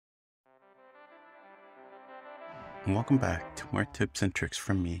Welcome back to more tips and tricks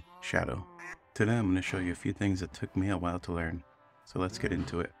from me, Shadow. Today I'm going to show you a few things that took me a while to learn, so let's get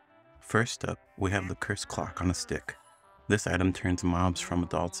into it. First up, we have the cursed clock on a stick. This item turns mobs from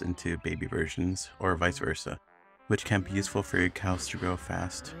adults into baby versions, or vice versa, which can be useful for your cows to grow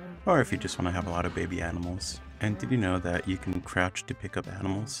fast, or if you just want to have a lot of baby animals. And did you know that you can crouch to pick up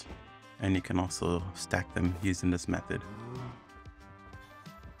animals? And you can also stack them using this method.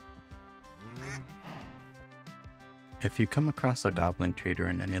 If you come across a goblin trader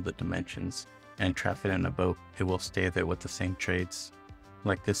in any of the dimensions and trap it in a boat, it will stay there with the same trades.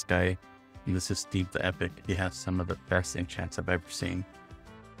 Like this guy, this is Steve the Epic. He has some of the best enchants I've ever seen.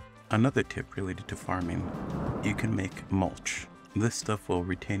 Another tip related to farming, you can make mulch. This stuff will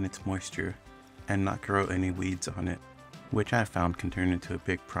retain its moisture and not grow any weeds on it, which I found can turn into a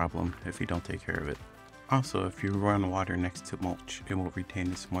big problem if you don't take care of it. Also, if you run water next to mulch, it will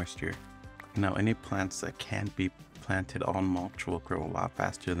retain its moisture. Now, any plants that can't be planted on mulch will grow a lot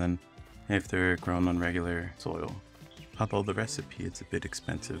faster than if they're grown on regular soil. Although the recipe is a bit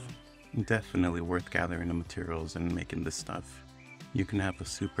expensive, definitely worth gathering the materials and making this stuff. You can have a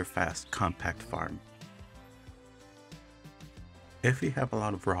super fast, compact farm. If you have a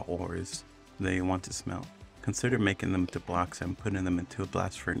lot of raw ores that you want to smelt, consider making them into blocks and putting them into a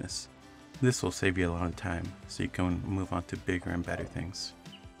blast furnace. This will save you a lot of time, so you can move on to bigger and better things,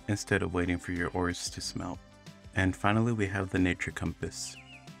 instead of waiting for your ores to smelt. And finally, we have the nature compass,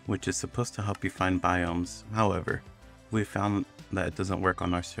 which is supposed to help you find biomes. However, we found that it doesn't work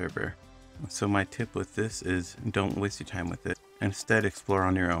on our server. So my tip with this is don't waste your time with it. Instead, explore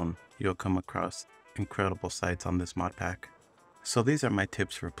on your own. You'll come across incredible sites on this mod pack. So these are my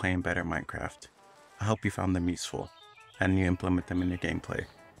tips for playing better Minecraft. I hope you found them useful and you implement them in your gameplay.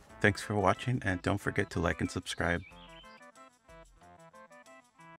 Thanks for watching, and don't forget to like and subscribe.